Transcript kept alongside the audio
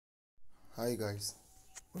Hi guys,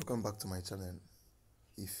 welcome back to my channel.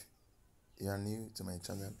 If you are new to my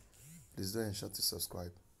channel, please do ensure to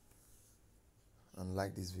subscribe and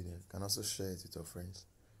like this video. You can also share it with your friends.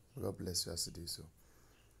 God bless you as you do so.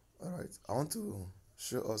 Alright, I want to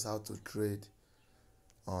show us how to trade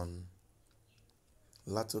on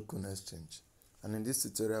Latoken exchange. And in this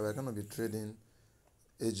tutorial, we're going to be trading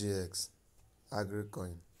AGX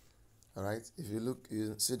AGRICHAINX. Alright, if you look,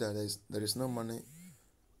 you see that there is no money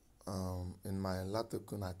in my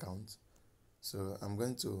Latoken account. So I'm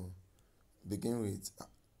going to begin with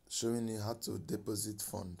showing you how to deposit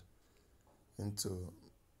fund into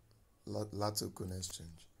Latoken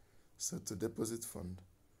exchange. So to deposit fund,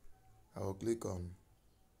 I will click on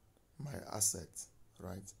my asset,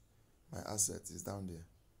 right? My asset is down there.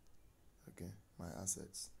 Okay, my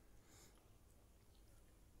assets.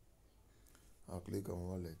 I'll click on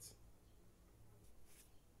wallet.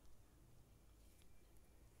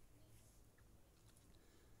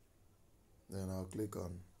 Then I'll click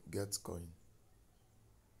on get coin.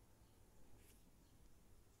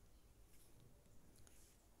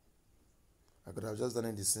 I could have just done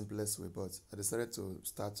it the simplest way, but I decided to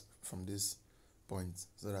start from this point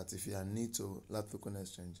so that if you are new to Latoken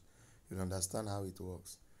exchange, you'll understand how it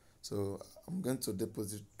works. So I'm going to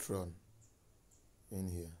deposit Tron in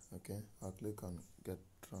here. Okay, I'll click on get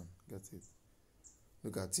Tron, get it.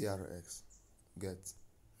 Look at TRX, get.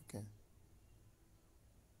 Okay,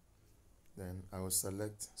 then I will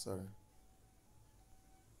select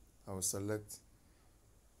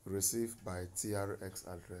receive by TRX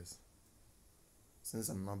address, since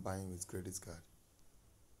I'm not buying with credit card.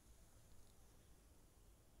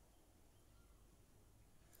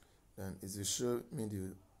 Then it will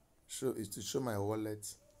show my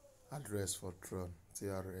wallet address for Tron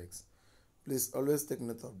TRX. Please always take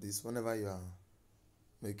note of this whenever you are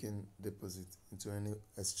making deposit into any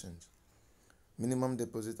exchange. Minimum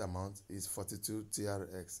deposit amount is 42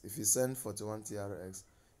 TRX. If you send 41 TRX,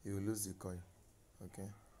 you will lose the coin. Okay,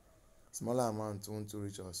 smaller amount won't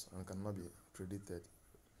reach us and cannot be credited.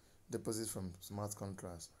 Deposit from smart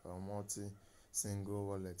contracts or multi-single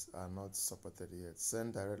wallets are not supported yet.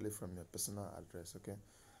 Send directly from your personal address. Okay,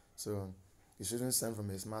 so you shouldn't send from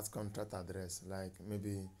a smart contract address. Like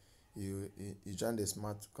maybe you joined a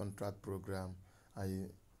smart contract program and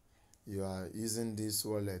you are using this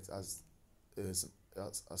wallet as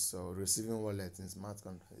a receiving wallet in smart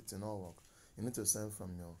contract. It will not work. You need to send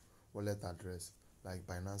from your wallet address, like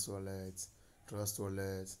Binance wallet, Trust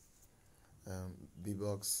wallet,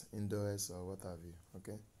 B-Box, Indoors, or what have you.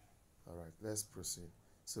 Okay, all right, let's proceed.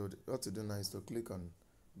 So what to do now is to click on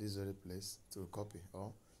this very place to copy,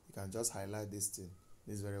 or you can just highlight this thing,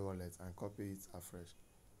 this very wallet, and copy it afresh.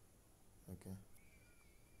 Okay,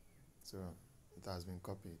 so it has been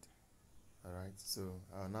copied. All right, so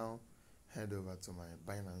I'll now head over to my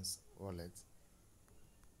Binance wallet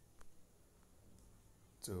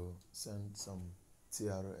to send some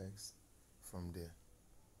TRX from there.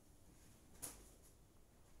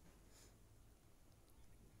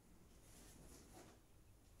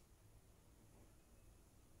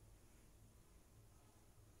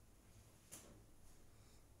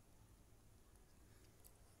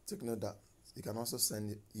 Take note that you can also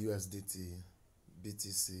send USDT,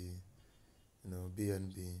 BTC,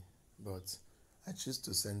 BNB, but I choose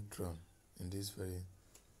to send Tron in this very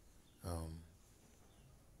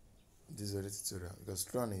tutorial because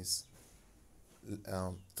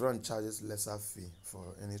Tron charges lesser fee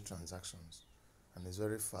for any transactions and it's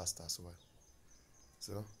very fast as well.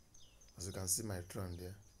 So as you can see my Tron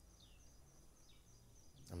there,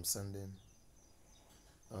 I'm sending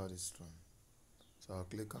all this Tron. So I'll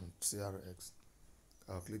click on TRX,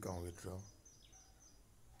 I'll click on withdraw.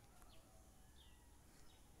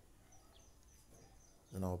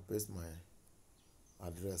 Then I'll paste my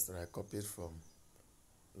address that I copied from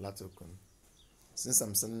Latoken. Since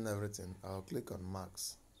I'm sending everything, I'll click on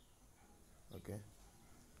max. Okay,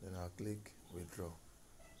 then I'll click withdraw,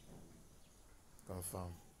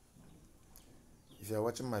 confirm. If you're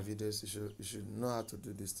watching my videos, you should know how to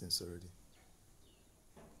do these things already.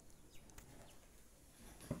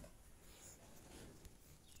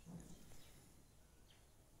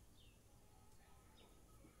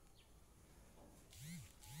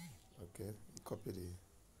 Okay, copy the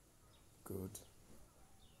code.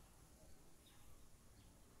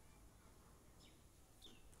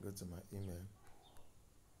 Go to my email.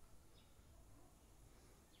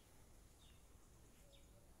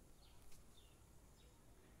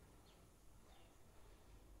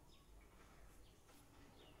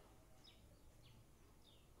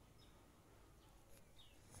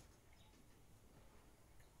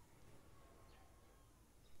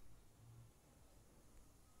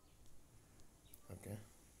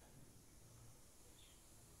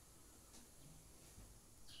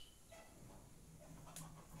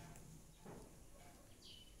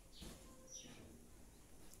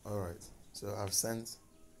 So I've sent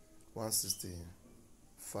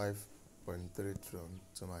 165.3 tron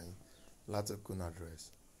to my Latoken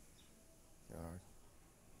address. Alright.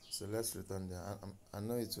 So let's return there. I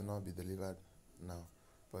know it will not be delivered now,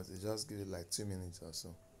 but it just give it like 2 minutes or so.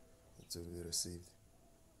 It will be received.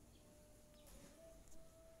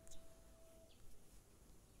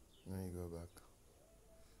 Let me go back.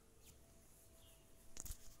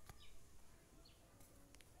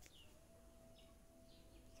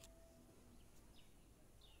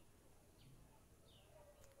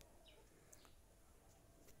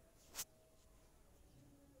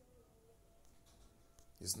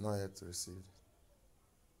 It's not yet received.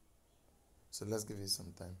 So let's give it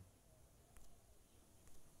some time.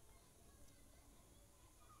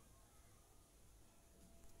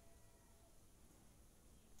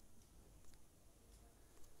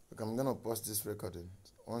 Okay, I'm gonna pause this recording.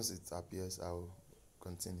 Once it appears, I'll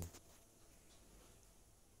continue.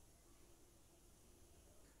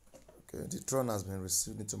 Okay, the Tron has been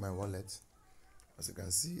received into my wallet. As you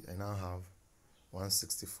can see, I now have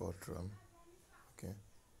 164 Tron. Okay.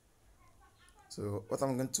 So what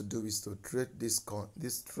I'm going to do is to trade this Tron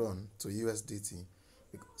to USDT,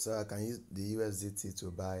 so I can use the USDT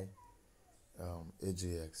to buy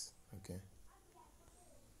AGX. Okay.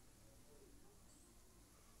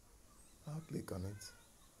 I'll click on it.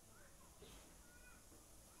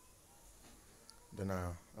 Then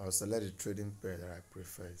I'll select the trading pair that I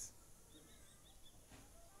prefer.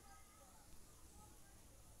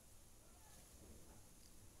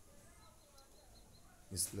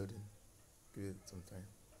 It's loading. Give it some time.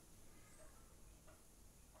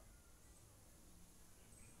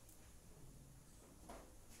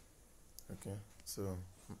 Okay, so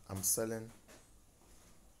I'm selling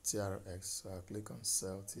TRX, so I'll click on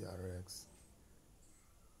sell TRX.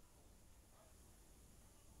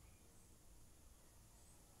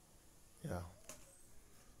 Yeah.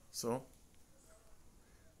 So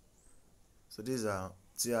these are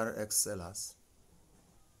TRX sellers.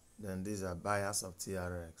 Then these are buyers of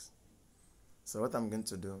TRX. So what I'm going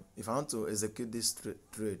to do, if I want to execute this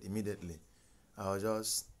trade immediately, I'll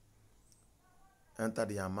just enter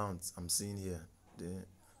the amount I'm seeing here, the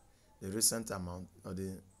recent amount, or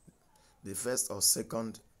the first or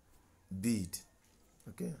second bid.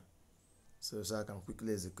 Okay, so I can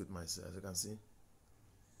quickly execute myself. As you can see,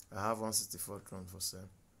 I have 164 Tron for sale,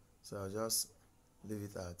 so I'll just leave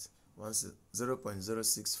it at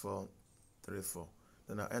 0.06434.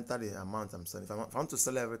 Then I'll enter the amount I'm selling. If I want to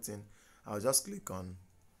sell everything, I'll just click on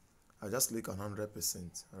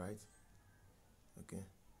 100%, right? Okay,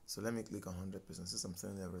 so let me click on 100% since I'm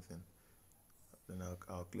selling everything. Then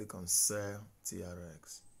I'll click on sell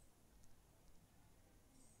TRX.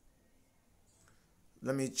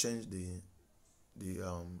 Let me change the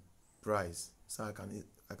price so I can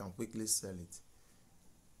quickly sell it.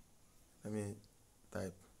 Let me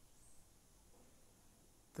type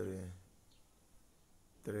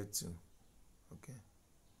 332. Okay,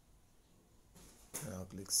 and I'll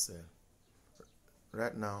click sell.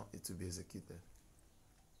 Right now it will be executed.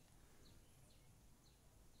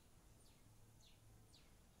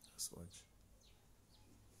 Just watch.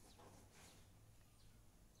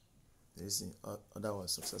 You see, order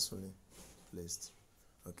was successfully placed.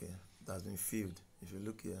 Okay, it has been filled. If you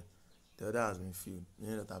look here, the order has been filled,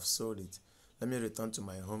 meaning that I've sold it. Let me return to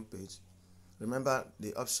my home page. Remember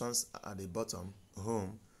the options at the bottom: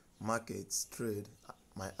 home, markets, trade,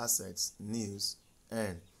 my assets, news,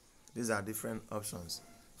 earn. These are different options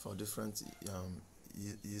for different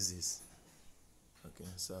uses. Okay,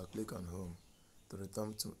 so I'll click on home to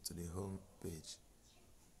return to the home page.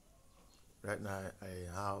 Right now I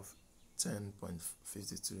have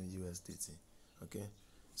 10.52 USDT. Okay,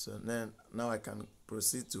 so then now I can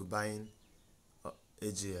proceed to buying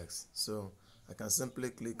AGX. So I can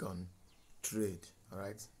simply click on trade. All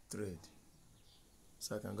right, trade.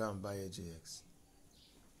 So I can go and buy AGX.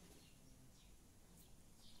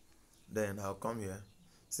 Then I'll come here.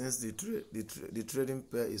 Since the trading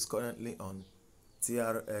pair is currently on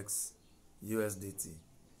TRX USDT,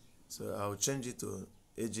 so I'll change it to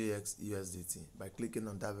AGX USDT by clicking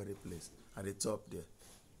on that very place at the top there.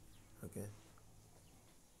 Okay.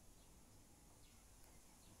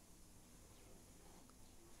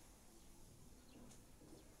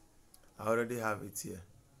 I already have it here,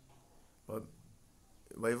 but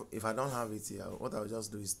if I don't have it here, what I'll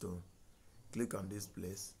just do is to click on this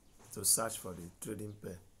place to search for the trading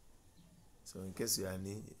pair. So in case you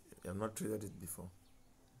have not traded it before,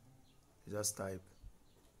 you just type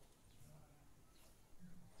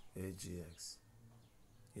AGX.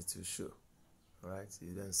 It will show. Alright,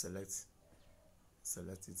 you then select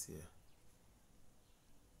it here.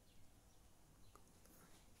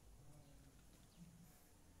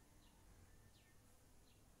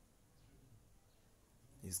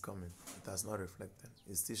 is coming. It has not reflected.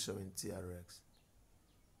 It's still showing TRX.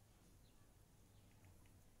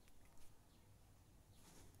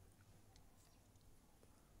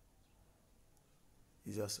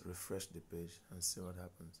 You just refresh the page and see what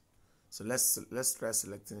happens. So let's try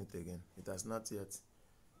selecting it again. It has not yet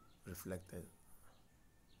reflected.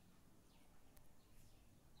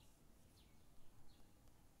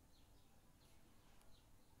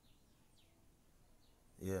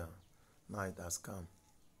 Yeah, now it has come.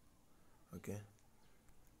 Okay,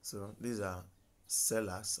 so these are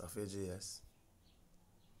sellers of AGS.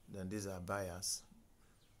 Then these are buyers.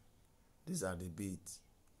 These are the bids.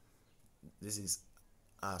 This is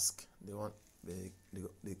ask. They want the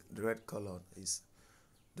red color is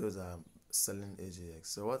those are selling AGX.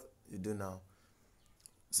 So what you do now,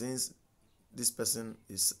 since this person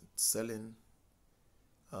is selling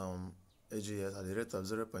AGS at the rate of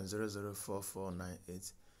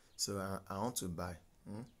 0.004498, so I want to buy.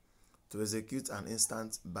 To execute an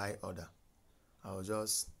instant buy order, I will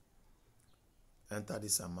just enter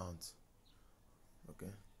this amount.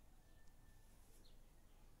 Okay.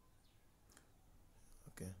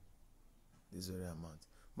 This very amount.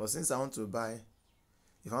 But since I want to buy,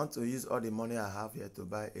 if I want to use all the money I have here to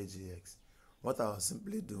buy AGX, what I will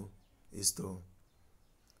simply do is to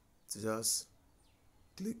just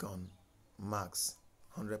click on max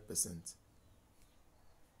 100%.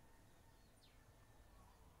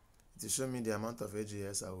 It will show me the amount of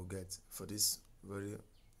AGS I will get for this very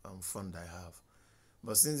fund I have.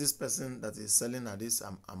 But since this person that is selling at this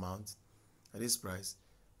amount, at this price,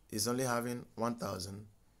 is only having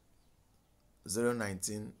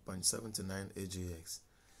 1,019.79 AGX.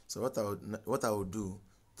 So what I would do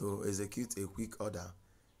to execute a quick order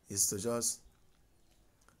is to just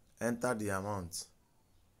enter the amount,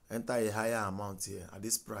 enter a higher amount here at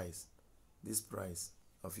this price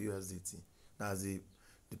of USDT. That's the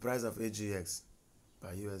price of AGX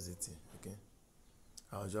by USDT. Okay,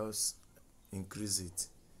 I'll just increase it.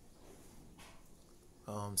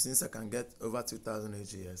 Since I can get over 2,000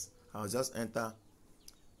 AGS, I'll just enter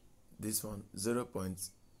this one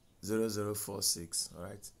 0.0046. all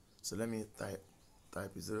right, so let me type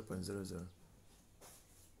it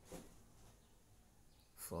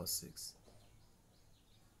 0.0046.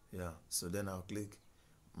 yeah, so then I'll click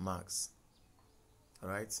max. All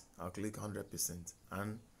right, I'll click 100%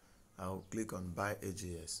 and I'll click on buy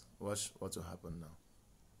AGS. Watch what will happen now.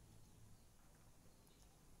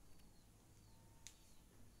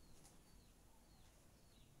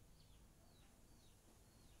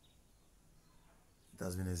 It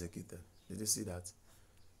has been executed. Did you see that?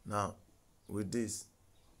 Now, with this,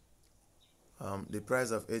 the price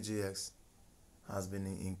of AGX has been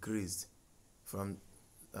increased from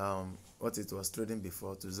what it was trading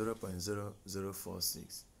before to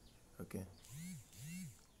 0.0046. Okay.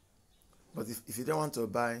 But if you don't want to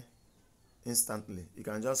buy instantly, you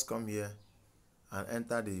can just come here and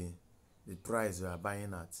enter the price you are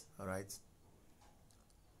buying at. All right.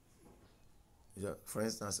 For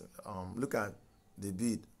instance, look at the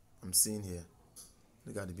bid I'm seeing here.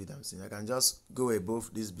 Look at the bid I'm seeing. I can just go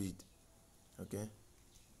above this bid. Okay.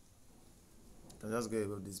 I can just go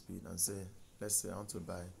above this bid and say, let's say I want to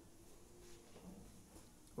buy.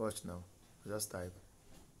 Watch now. Just type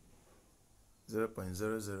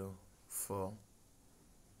 0.004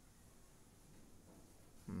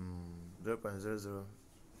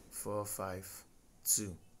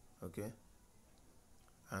 0.00452. Okay.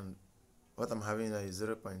 And what I'm having here is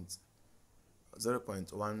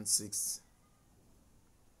 0.16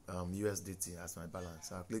 USDT as my balance.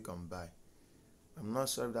 So I'll click on buy. I'm not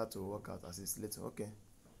sure if that will work out as it's later. Okay. You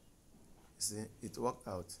see, it worked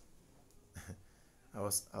out. I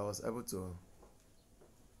was able to,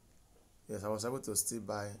 yes, I was able to still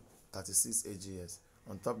buy 36 AGS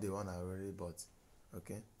on top of the one I already bought.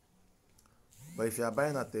 Okay. But if you are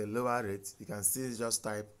buying at a lower rate, you can still just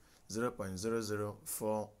type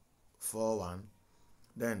 0.00441.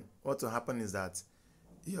 Then what will happen is that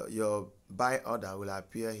your buy order will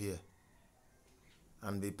appear here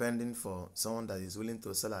and be pending for someone that is willing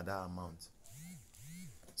to sell at that amount.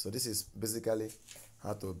 So this is basically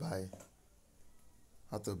how to buy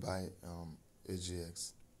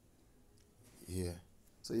AGX here.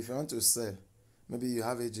 So if you want to sell, maybe you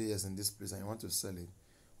have AGX in this place and you want to sell it,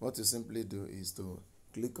 what you simply do is to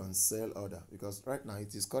click on sell order, because right now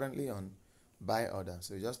it is currently on buy order.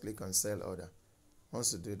 So you just click on sell order.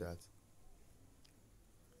 Once you do that,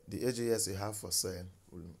 the AGS you have for sale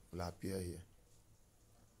will appear here.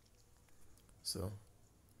 So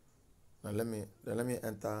now let me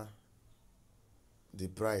enter the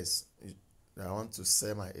price that I want to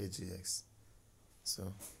sell my AGX.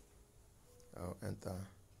 So I'll enter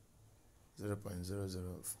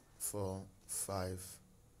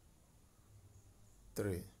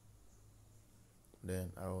 0.00453.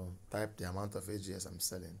 Then I will type the amount of AGS I'm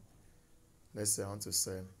selling. Let's say I want to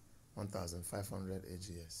sell 1,500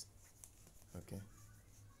 AGS. Okay.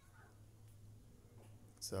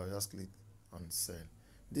 So I'll just click on sell.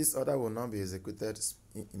 This order will not be executed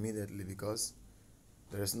immediately because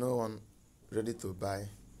there is no one ready to buy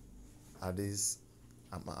at this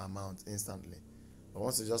amount instantly. But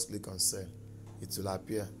once you just click on sell, it will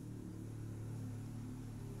appear.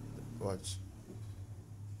 Watch.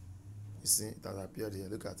 You see, it has appeared here.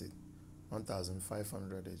 Look at it.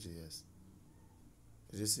 1,500 AGS.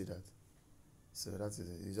 Did you see that? So that is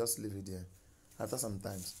it. You just leave it there. After some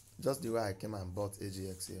times, just the way I came and bought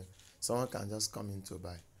AGX here, someone can just come in to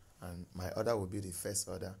buy, and my order will be the first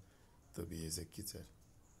order to be executed.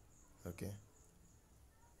 Okay.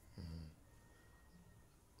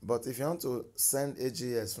 But if you want to send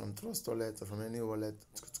AGS from Trust Wallet or from any wallet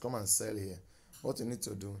to come and sell here, what you need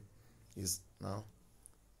to do is now,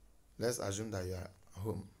 let's assume that you are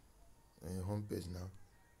home, in your home page now.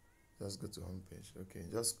 Just go to home page. Okay,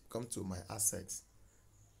 just come to my assets.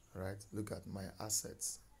 All right, look at my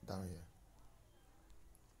assets down here.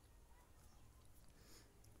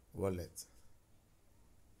 Wallet.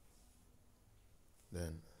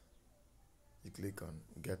 Then you click on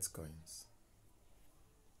get coins.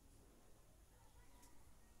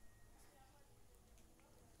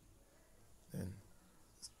 Then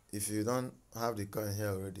if you don't have the coin here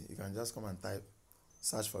already, you can just come and type,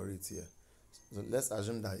 search for it here. So let's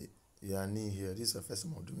assume that you are new here. This is your first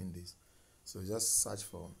time of doing this. So just search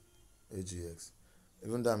for AGX.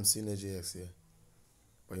 Even though I'm seeing AGX here,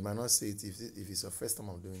 but you might not see it. If it's your first time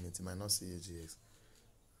of doing it, you might not see AGX.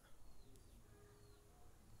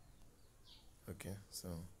 Okay, so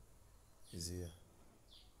it's here.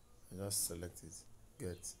 I just select it,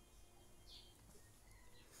 get.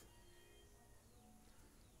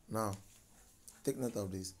 Now, take note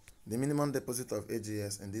of this. The minimum deposit of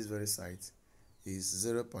AGS in this very site is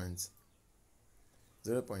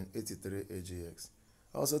 0.83 AGX.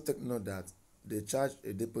 Also take note that they charge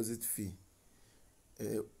a deposit fee,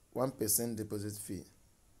 a 1% deposit fee.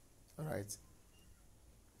 Alright.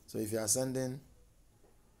 So if you are sending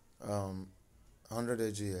 100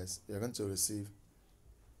 AGS, you're going to receive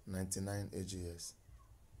 99 AGS.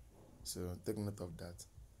 So take note of that.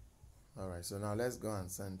 Alright, so now let's go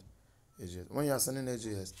and send AGS. When you are sending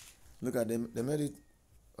AGS, look at them, they made it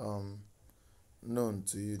known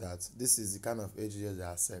to you that this is the kind of AGS they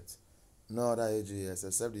accept. No other AGS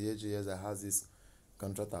except the AGS that has this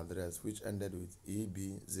contract address which ended with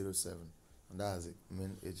EB07, and that is the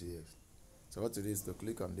main AGS. So what to do is to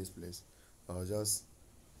click on this place or just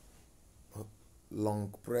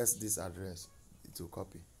long press this address to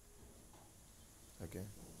copy. Okay.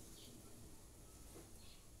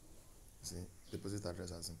 See, deposit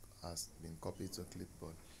address has been copied to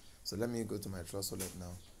clipboard. So let me go to my Trust Wallet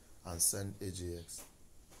now and send AGX.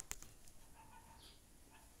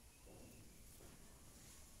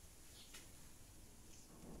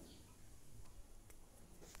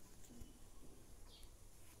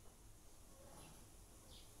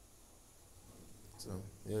 So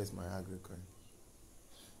here is my AGRICHAINX.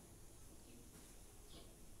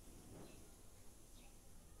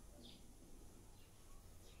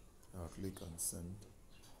 I'll click on send.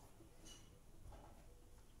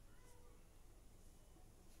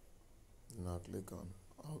 Now click on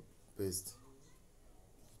paste.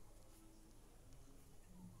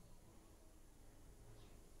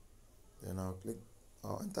 Then I'll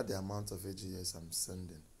enter the amount of AGS I'm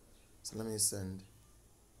sending. So let me send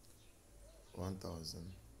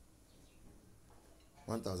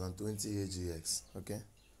 1020 AGX. Okay,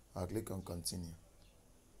 I'll click on continue.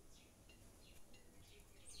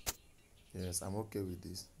 Yes, I'm okay with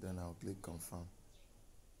this. Then I'll click confirm.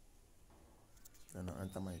 Then I'll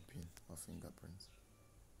enter my PIN or fingerprint.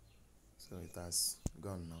 So it has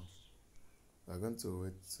gone now. We're going to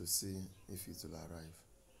wait to see if it will arrive.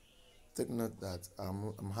 Take note that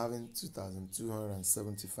I'm having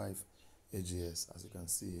 2,275 AGS, as you can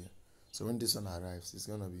see here. So when this one arrives, it's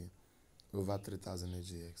going to be over 3,000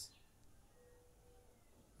 AGX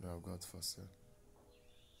that I've got for sale.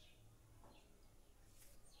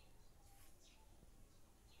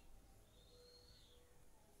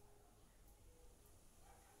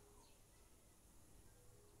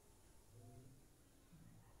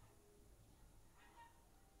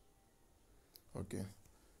 Okay,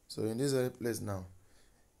 so in this very place now,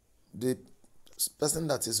 the person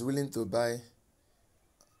that is willing to buy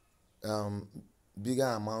bigger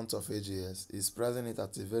amount of AGS is pricing it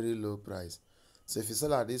at a very low price. So if you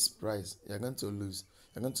sell at this price, you're going to lose.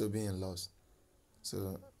 you're going to be in loss.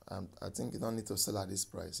 So I think you don't need to sell at this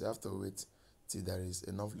price. You have to wait till there is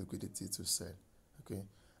enough liquidity to sell. Okay,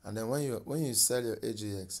 and then when you sell your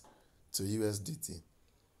AGX to USDT,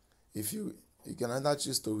 if you can either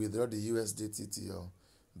choose to withdraw the USDT to your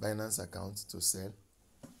Binance account to sell,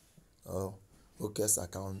 or OKS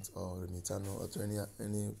account, or Remitano, or to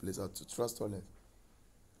any place, or to Trust Wallet,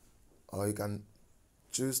 or you can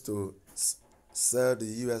choose to sell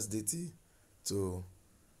the USDT to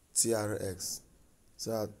TRX.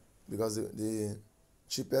 So that, because the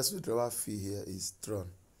cheapest withdrawal fee here is Tron,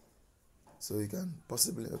 so you can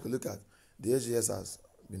possibly look at the AGS has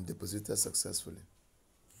been deposited successfully.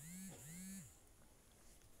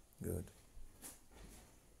 Good.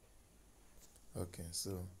 Okay,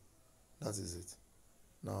 so that is it.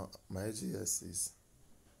 Now my AGS is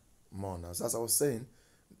more now. So as I was saying,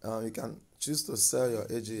 you can choose to sell your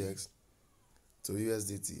AGX to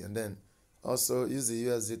USDT, and then also use the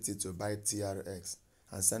USDT to buy TRX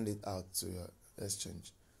and send it out to your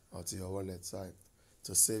exchange or to your wallet side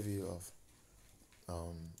to save you of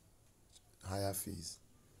higher fees.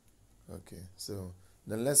 Okay, so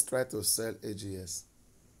then let's try to sell AGS.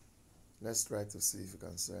 Let's try to see if you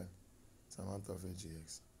can sell some amount of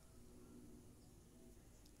AGX.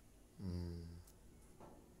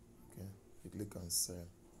 Okay, you click on sell.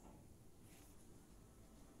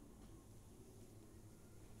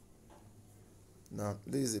 Now,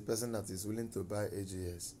 this is a person that is willing to buy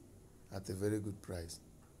AGS at a very good price.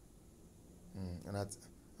 And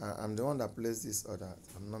I'm the one that placed this order.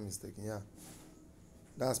 I'm not mistaken. Yeah,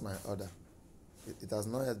 that's my order. It has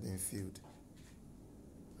not yet been filled.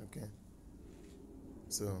 Okay.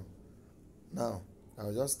 So now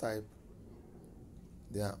I'll just type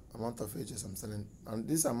the amount of AGS I'm selling, and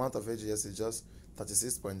this amount of AGS is just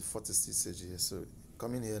 36.46 AGS. So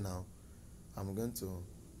coming here now, I'm going to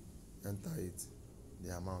enter it,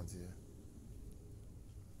 the amount here,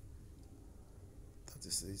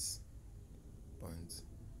 36.46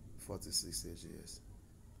 AGS.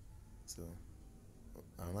 So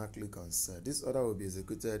I'll now click on sell. This order will be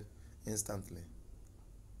executed instantly.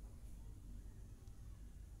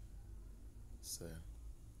 Sell.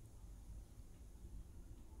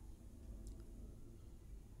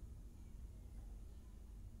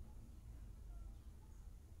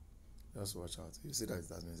 Just watch out. You see that it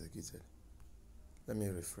has been executed. Let me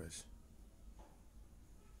refresh.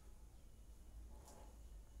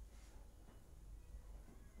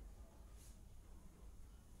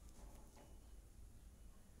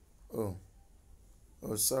 Oh,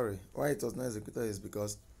 sorry. Why it was not executed is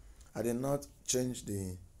because I did not change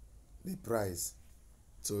the price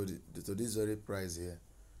to this very price here.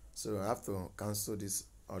 So I have to cancel this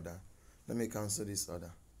order. Let me cancel this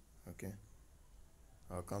order. Okay.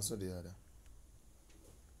 I'll cancel the order.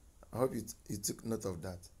 I hope you took note of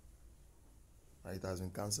that. It has been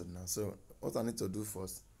cancelled now. So what I need to do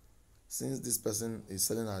first, since this person is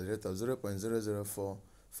selling at the rate of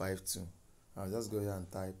 0.00452, I'll just go here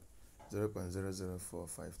and type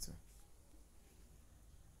 0.00452.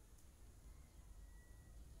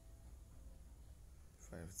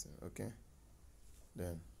 Okay.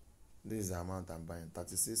 Then this is the amount I'm buying,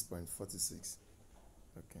 36.46.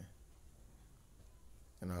 Okay.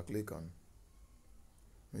 And I'll click on,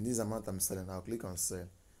 this is the amount I'm selling. I'll click on sell.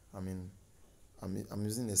 I'm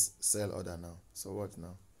using a sell order now. So what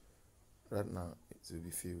now? Right now it will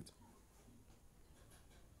be filled.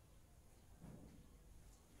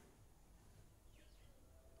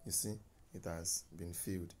 You see, it has been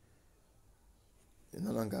filled. You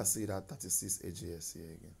no longer see that 36 AGS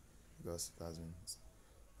here again because it has been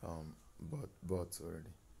bought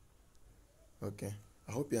already. Okay,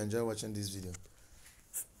 I hope you enjoy watching this video.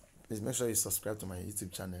 Please make sure you subscribe to my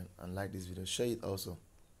YouTube channel and like this video. Share it also.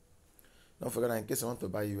 Don't forget that in case you want to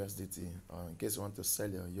buy USDT, or in case you want to sell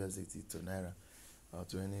your USDT to Naira or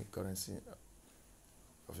to any currency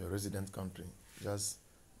of your resident country, just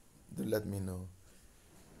do let me know.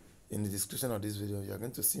 In the description of this video, you are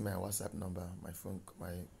going to see my WhatsApp number, my phone,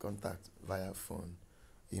 my contact via phone,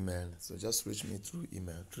 email. So just reach me through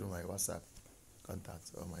email, through my WhatsApp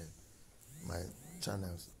contact, or my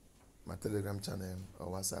channels, my Telegram channel or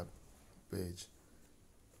WhatsApp page.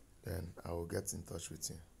 Then I will get in touch with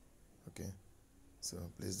you. Okay. So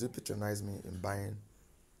please do patronize me in buying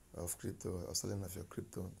of crypto or selling of your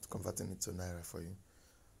crypto, converting it to Naira for you.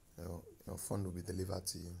 Your fund will be delivered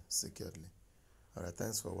to you securely. Alright,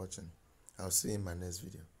 thanks for watching. I'll see you in my next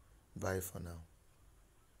video. Bye for now.